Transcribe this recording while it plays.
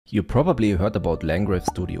You probably heard about LangGraph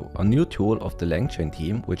Studio, a new tool of the LangChain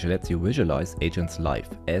team which lets you visualize agents live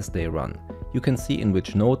as they run. You can see in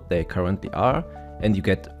which node they currently are and you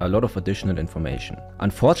get a lot of additional information.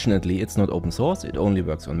 Unfortunately, it's not open source, it only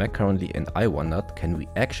works on Mac currently, and I wondered, can we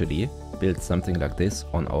actually build something like this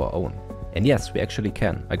on our own? And yes, we actually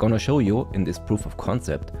can. I'm gonna show you in this proof of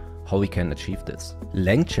concept how we can achieve this.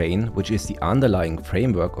 LangChain, which is the underlying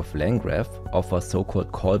framework of LangGraph, offers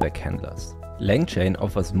so-called callback handlers. LangChain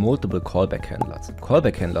offers multiple callback handlers.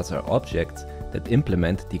 Callback handlers are objects that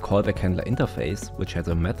implement the callback handler interface, which has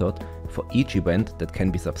a method for each event that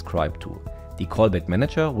can be subscribed to. The callback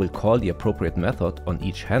manager will call the appropriate method on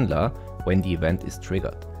each handler when the event is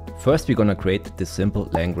triggered. First, we're gonna create this simple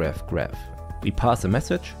LangGraph graph. We pass a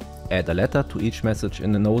message, add a letter to each message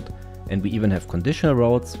in the node, and we even have conditional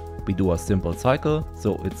routes. We do a simple cycle,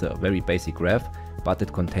 so it's a very basic graph, but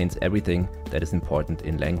it contains everything that is important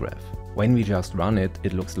in LangGraph. When we just run it,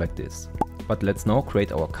 it looks like this. But let's now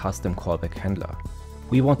create our custom callback handler.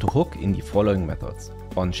 We want to hook in the following methods.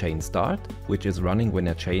 On-chain start, which is running when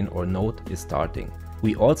a chain or node is starting.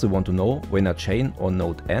 We also want to know when a chain or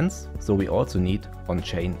node ends, so we also need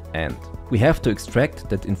on-chain end. We have to extract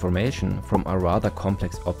that information from a rather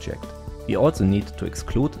complex object. We also need to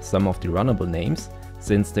exclude some of the runnable names,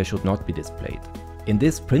 since they should not be displayed. In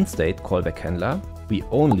this print state callback handler, we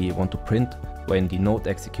only want to print when the node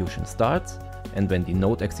execution starts and when the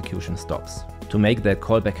node execution stops. To make that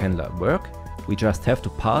callback handler work, we just have to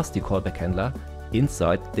pass the callback handler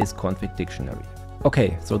inside this config dictionary.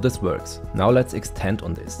 Okay, so this works. Now let's extend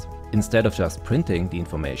on this. Instead of just printing the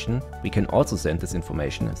information, we can also send this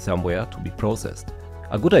information somewhere to be processed.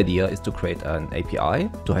 A good idea is to create an API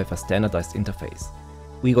to have a standardized interface.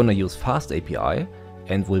 We're gonna use FastAPI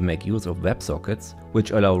and will make use of WebSockets,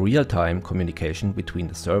 which allow real-time communication between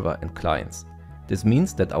the server and clients. This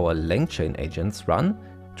means that our LangChain agents run,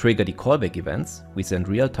 trigger the callback events, we send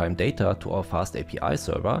real-time data to our FastAPI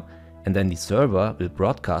server, and then the server will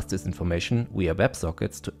broadcast this information via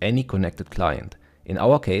WebSockets to any connected client. In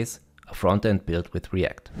our case, a frontend built with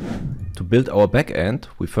React. To build our backend,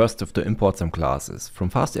 we first have to import some classes. From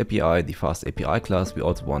FastAPI, the FastAPI class, we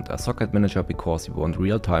also want a socket manager because we want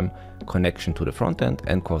real-time connection to the frontend,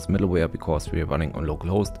 and course middleware because we are running on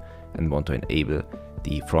localhost and want to enable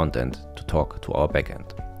the frontend to talk to our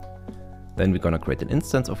backend. Then we're gonna create an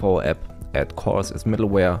instance of our app, add CORS as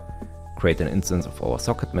middleware, create an instance of our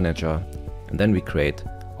socket manager, and then we create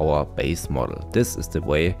our base model. This is the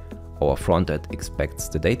way our frontend expects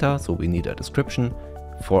the data, so we need a description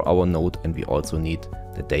for our node and we also need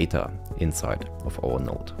the data inside of our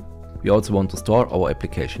node. We also want to store our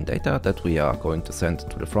application data that we are going to send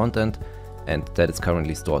to the frontend, and that is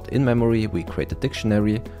currently stored in memory. We create a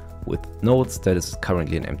dictionary with nodes that is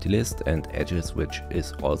currently an empty list and edges which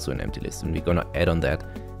is also an empty list, and we're gonna add on that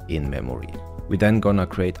in memory. We then gonna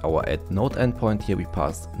create our add node endpoint. Here we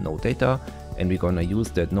pass node data and we're gonna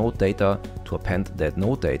use that node data to append that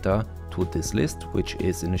node data to this list which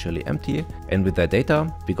is initially empty, and with that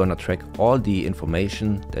data we're gonna track all the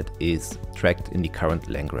information that is tracked in the current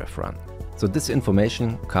LangGraph run. So this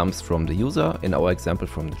information comes from the user, in our example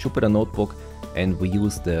from the Jupyter notebook, and we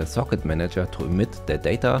use the socket manager to emit that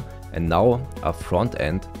data, and now a front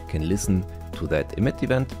end can listen to that emit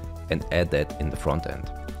event and add that in the front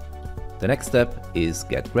end. The next step is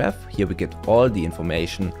get graph. Here we get all the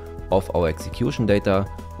information of our execution data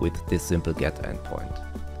with this simple get endpoint.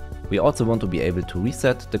 We also want to be able to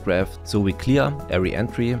reset the graph, so we clear every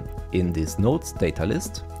entry in this nodes data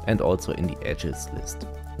list and also in the edges list.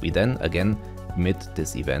 We then again emit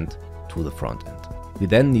this event to the front end. We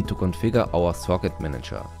then need to configure our socket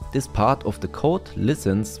manager. This part of the code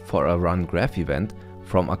listens for a run graph event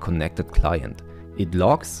from a connected client. It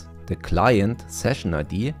logs the client session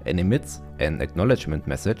ID and emits an acknowledgement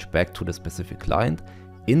message back to the specific client,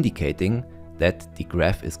 indicating that the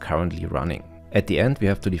graph is currently running. At the end, we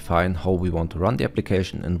have to define how we want to run the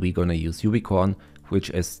application, and we're gonna use Ubicorn, which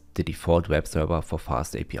is the default web server for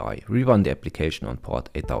FastAPI. We run the application on port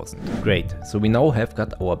 8000. Great, so we now have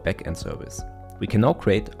got our backend service. We can now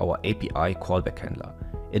create our API callback handler.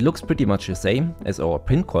 It looks pretty much the same as our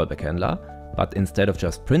print callback handler, but instead of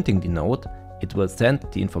just printing the node, it will send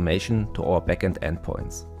the information to our backend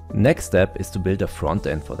endpoints. Next step is to build a front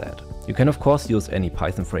end for that. You can of course use any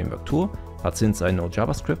Python framework too, but since I know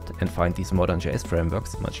JavaScript and find these modern JS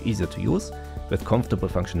frameworks much easier to use, with comfortable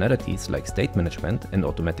functionalities like state management and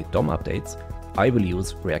automatic DOM updates, I will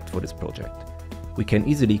use React for this project. We can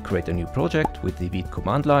easily create a new project with the Vite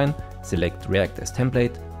command line, select React as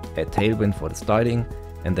template, add Tailwind for the styling,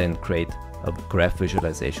 and then create a graph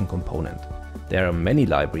visualization component. There are many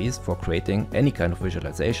libraries for creating any kind of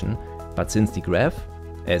visualization, but since the graph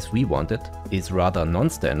as we want it, is rather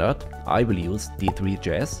non-standard, I will use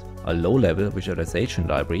D3.js, a low-level visualization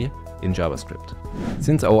library in JavaScript.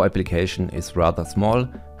 Since our application is rather small,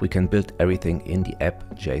 we can build everything in the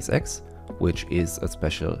app.jsx, which is a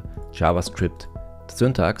special JavaScript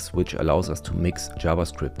syntax which allows us to mix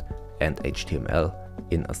JavaScript and HTML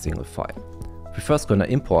in a single file. We're first gonna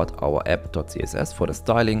import our app.css for the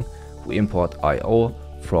styling. We import IO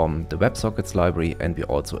from the WebSockets library, and we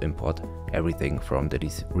also import everything from the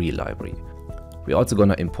D3 library. We're also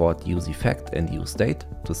gonna import useEffect and useState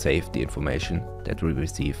to save the information that we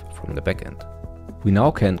receive from the backend. We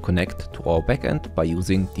now can connect to our backend by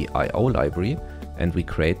using the IO library, and we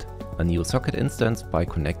create a new socket instance by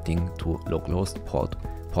connecting to localhost port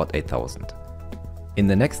 8000. In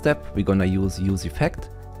the next step, we're gonna use useEffect.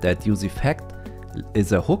 That useEffect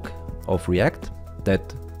is a hook of React that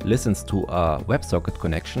listens to a WebSocket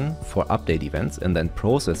connection for update events and then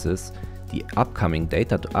processes the upcoming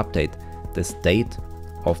data to update the state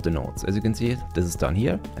of the nodes. As you can see, this is done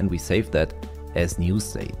here, and we save that as new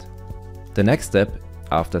state. The next step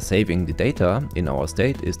after saving the data in our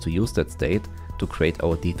state is to use that state to create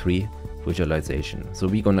our D3 visualization. So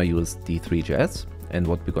we're gonna use D3.js, and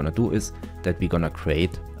what we're gonna do is that we're gonna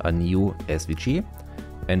create a new SVG,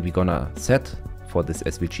 and we're gonna set for this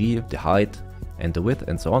SVG the height and the width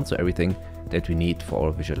and so on, so everything that we need for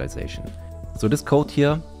our visualization. So this code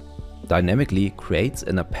here dynamically creates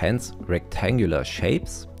and appends rectangular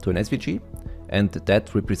shapes to an SVG, and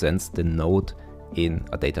that represents the node in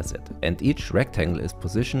a dataset. And each rectangle is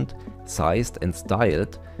positioned, sized and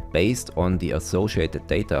styled based on the associated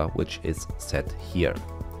data which is set here.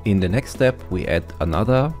 In the next step, we add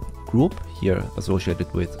another group here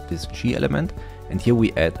associated with this G element, and here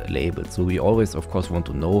we add a label. So we always of course want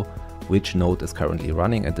to know which node is currently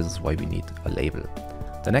running, and this is why we need a label.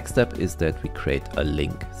 The next step is that we create a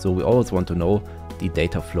link. So we always want to know the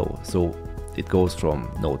data flow. So it goes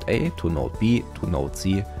from node A to node B to node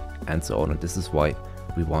C and so on. And this is why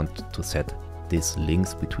we want to set these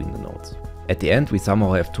links between the nodes. At the end, we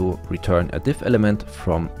somehow have to return a div element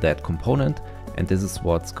from that component. And this is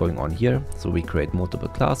what's going on here. So we create multiple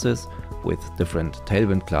classes with different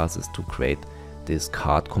Tailwind classes to create this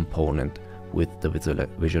card component with the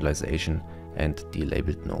visualization and the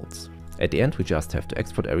labeled nodes. At the end, we just have to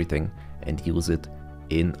export everything and use it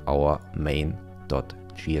in our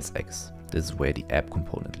main.jsx. This is where the app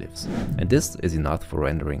component lives. And this is enough for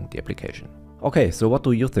rendering the application. Okay, so what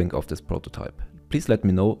do you think of this prototype? Please let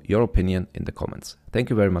me know your opinion in the comments. Thank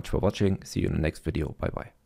you very much for watching. See you in the next video. Bye bye.